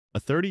A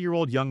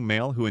 30-year-old young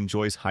male who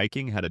enjoys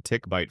hiking had a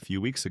tick bite a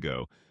few weeks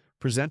ago,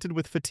 presented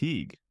with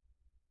fatigue.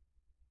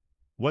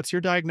 What's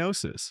your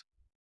diagnosis?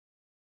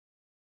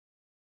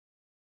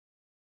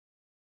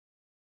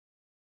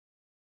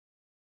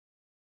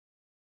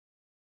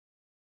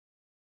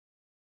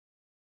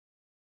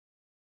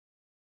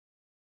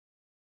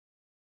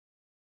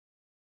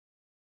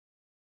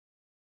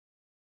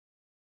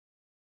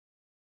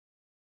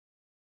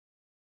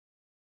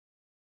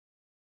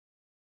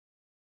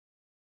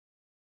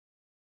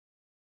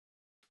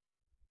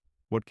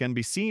 What can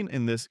be seen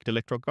in this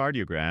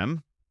electrocardiogram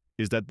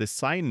is that the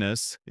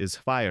sinus is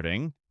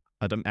firing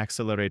at an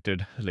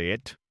accelerated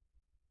rate,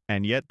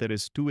 and yet there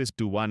is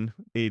 2:1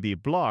 AV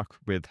block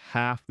with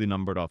half the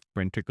number of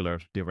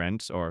ventricular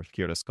events or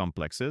QRS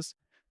complexes.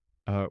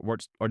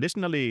 What's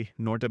additionally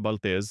notable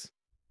is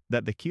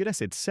that the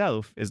QRS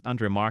itself is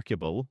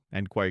unremarkable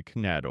and quite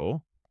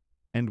narrow,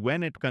 and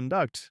when it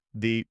conducts,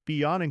 the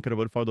PR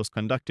interval for those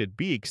conducted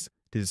peaks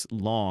is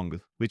long,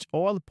 which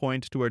all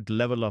point toward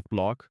level of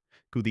block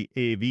to the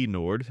AV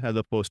node as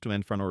opposed to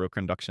infraneural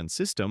conduction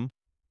system.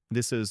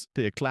 This is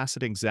a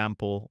classic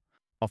example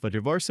of a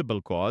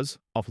reversible cause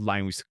of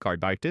Lyme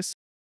carditis.